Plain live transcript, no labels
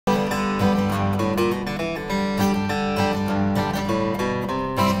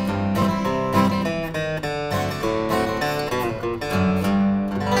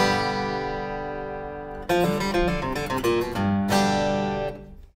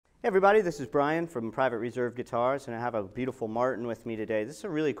Hey everybody, this is Brian from Private Reserve Guitars, and I have a beautiful Martin with me today. This is a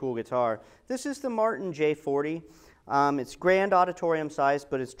really cool guitar. This is the Martin J40. It's grand auditorium size,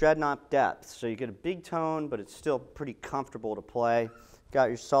 but it's Dreadnought depth, so you get a big tone, but it's still pretty comfortable to play. Got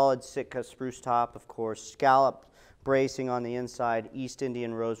your solid Sitka spruce top, of course, scallop bracing on the inside, East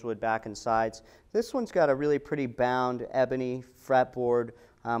Indian rosewood back and sides. This one's got a really pretty bound ebony fretboard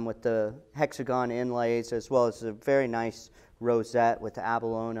with the hexagon inlays, as well as a very nice rosette with the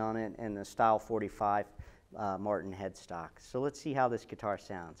abalone on it and the Style 45 Martin headstock. So let's see how this guitar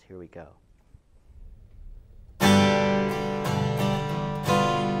sounds. Here we go.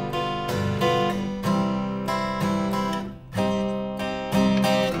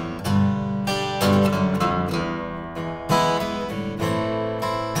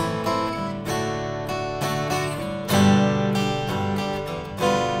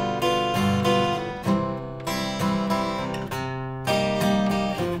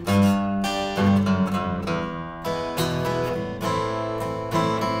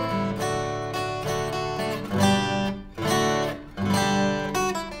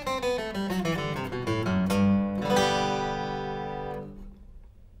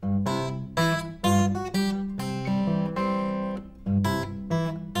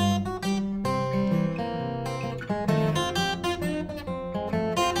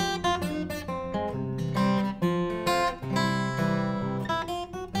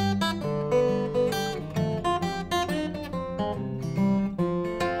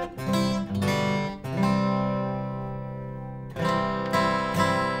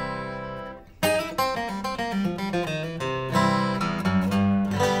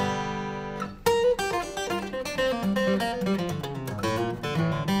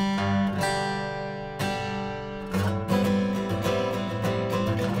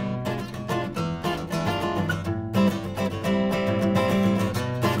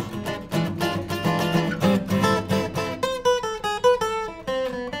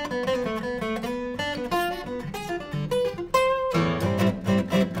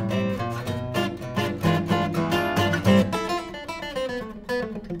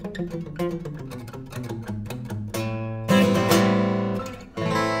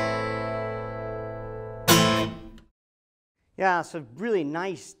 Yeah, it's a really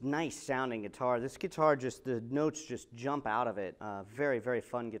nice sounding guitar. This guitar, the notes just jump out of it. Very, very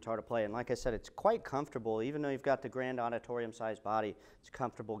fun guitar to play. And like I said, it's quite comfortable. Even though you've got the grand auditorium size body, it's a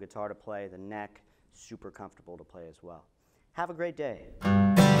comfortable guitar to play. The neck, super comfortable to play as well. Have a great day.